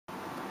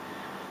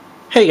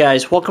Hey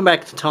guys, welcome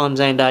back to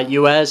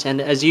TomZane.us,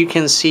 and as you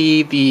can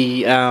see,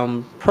 the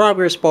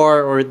progress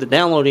bar or the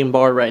downloading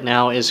bar right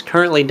now is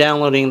currently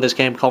downloading this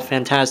game called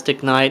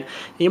Fantastic Night.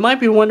 You might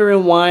be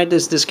wondering, why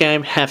does this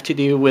game have to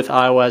do with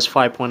iOS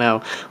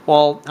 5.0?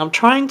 Well, I'm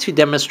trying to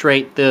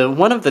demonstrate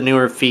one of the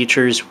newer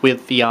features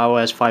with the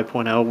iOS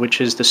 5.0, which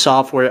is the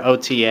software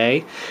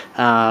OTA,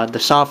 the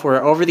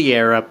software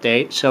over-the-air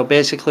update. So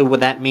basically what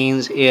that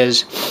means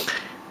is,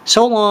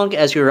 so long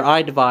as your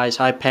iDevice,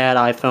 iPad,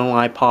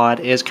 iPhone, iPod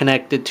is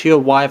connected to a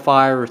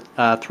Wi-Fi or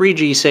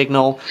 3G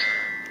signal,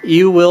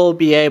 you will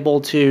be able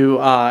to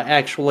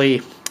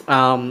actually,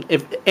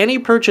 if any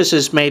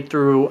purchases made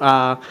through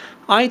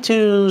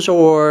iTunes,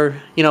 or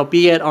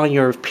be it on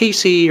your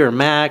PC or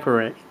Mac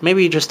or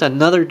maybe just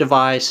another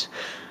device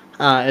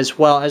as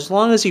well, as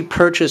long as you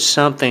purchase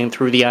something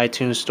through the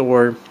iTunes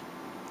store,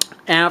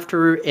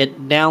 after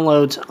it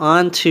downloads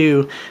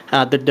onto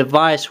the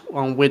device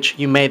on which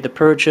you made the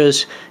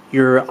purchase,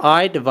 your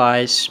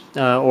iDevice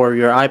or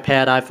your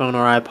iPad, iPhone,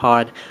 or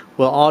iPod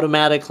will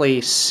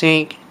automatically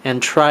sync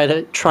and try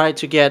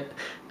to get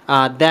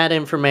that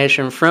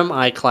information from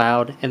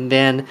iCloud, and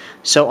then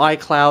so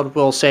iCloud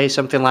will say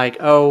something like,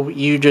 "Oh,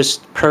 you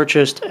just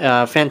purchased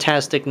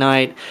Fantastic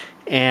Night,"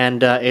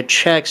 and it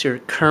checks your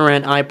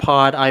current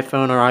iPod,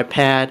 iPhone, or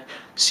iPad,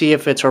 see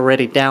if it's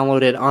already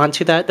downloaded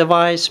onto that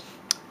device.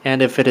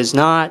 And if it is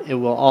not, it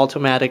will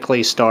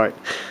automatically start.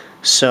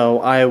 So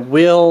I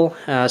will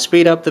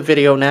speed up the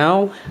video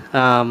now,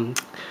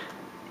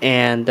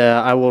 and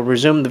I will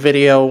resume the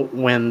video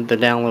when the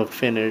download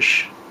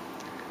finish.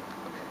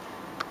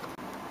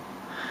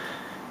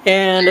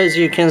 And as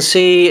you can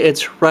see,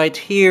 it's right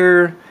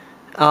here.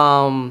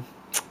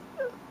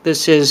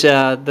 This is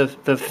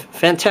the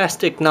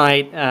Fantastic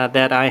Night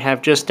that I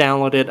have just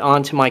downloaded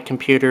onto my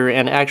computer,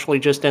 and actually,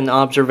 just an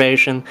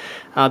observation,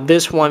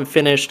 this one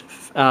finished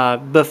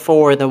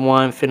before the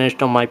one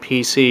finished on my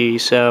PC.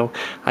 So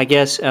I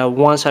guess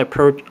once I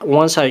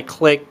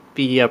click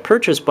the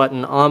purchase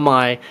button on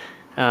my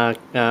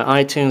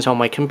iTunes on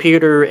my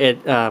computer, it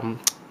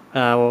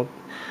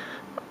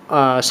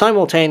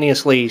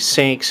simultaneously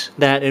syncs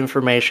that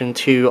information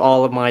to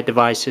all of my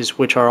devices,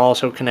 which are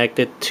also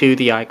connected to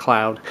the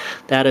iCloud.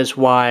 That is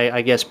why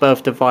I guess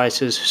both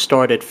devices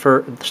started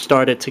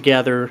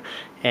together,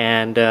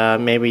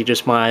 and maybe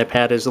just my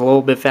iPad is a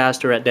little bit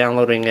faster at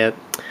downloading it.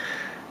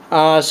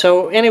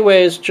 So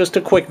anyways, just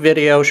a quick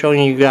video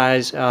showing you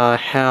guys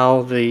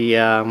how the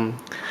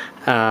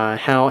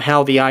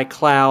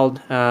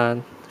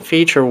iCloud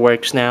feature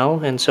works now.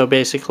 And so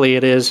basically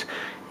it is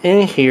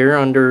in here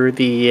under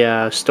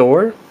the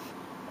store,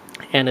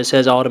 and it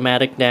says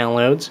automatic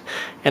downloads,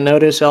 and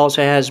notice it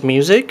also has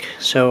music.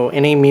 So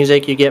any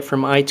music you get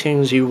from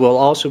iTunes, you will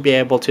also be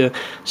able to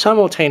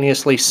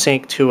simultaneously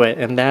sync to it,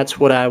 and that's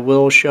what I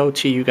will show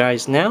to you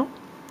guys now.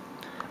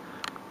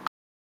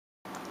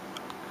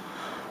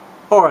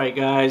 Alright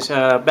guys,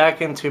 back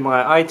into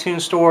my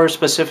iTunes store.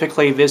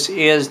 Specifically, this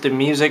is the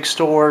music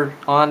store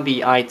on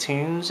the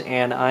iTunes,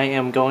 and I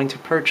am going to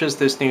purchase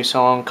this new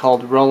song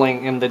called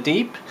Rolling in the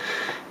Deep.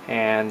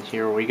 And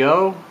here we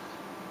go.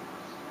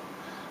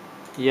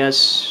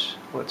 Yes,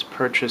 let's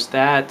purchase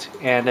that.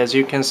 And as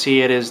you can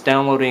see, it is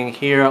downloading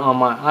here on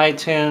my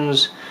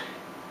iTunes.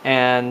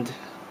 And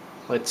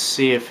let's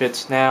see if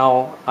it's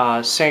now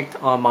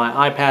synced on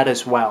my iPad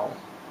as well.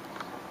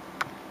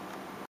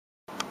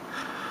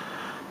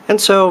 And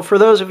so for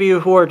those of you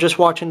who are just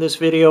watching this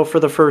video for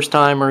the first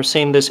time, or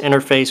seeing this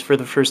interface for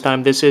the first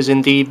time, this is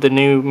indeed the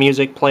new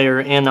music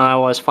player in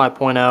iOS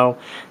 5.0,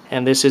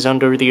 and this is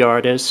under the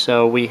artist.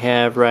 So we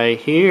have right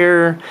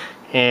here,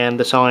 and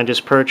the song I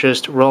just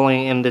purchased,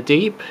 Rolling in the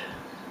Deep.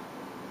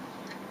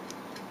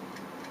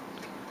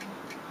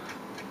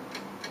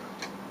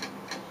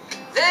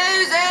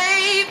 There's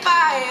a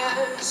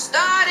fire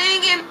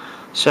starting in.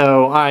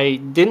 So I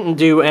didn't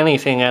do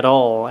anything at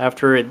all.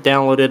 After it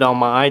downloaded on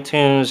my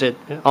iTunes, it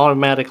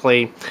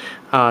automatically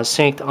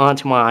synced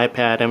onto my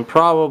iPad, and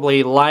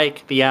probably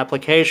like the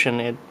application,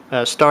 it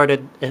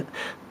started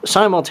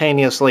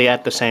simultaneously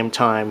at the same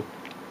time.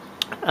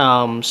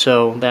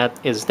 So that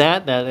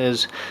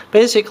is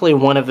basically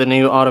one of the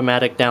new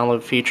automatic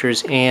download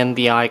features in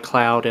the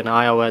iCloud and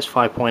iOS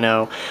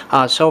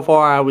 5.0. So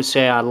far I would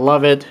say I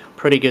love it.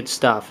 Pretty good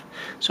stuff.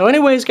 So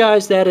anyways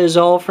guys, that is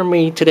all for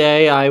me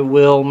today. I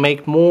will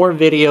make more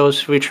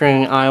videos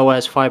featuring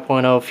iOS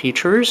 5.0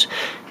 features,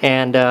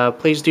 and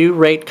please do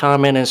rate,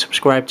 comment, and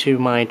subscribe to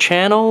my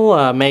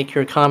channel. Make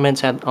your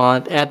comments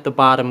at the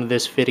bottom of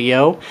this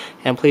video,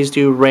 and please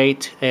do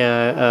rate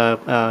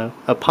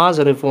a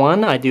positive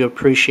one. I do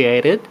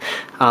appreciate it.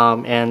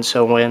 And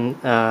so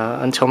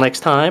until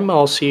next time,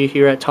 I'll see you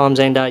here at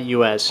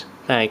TomZane.us.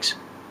 Thanks.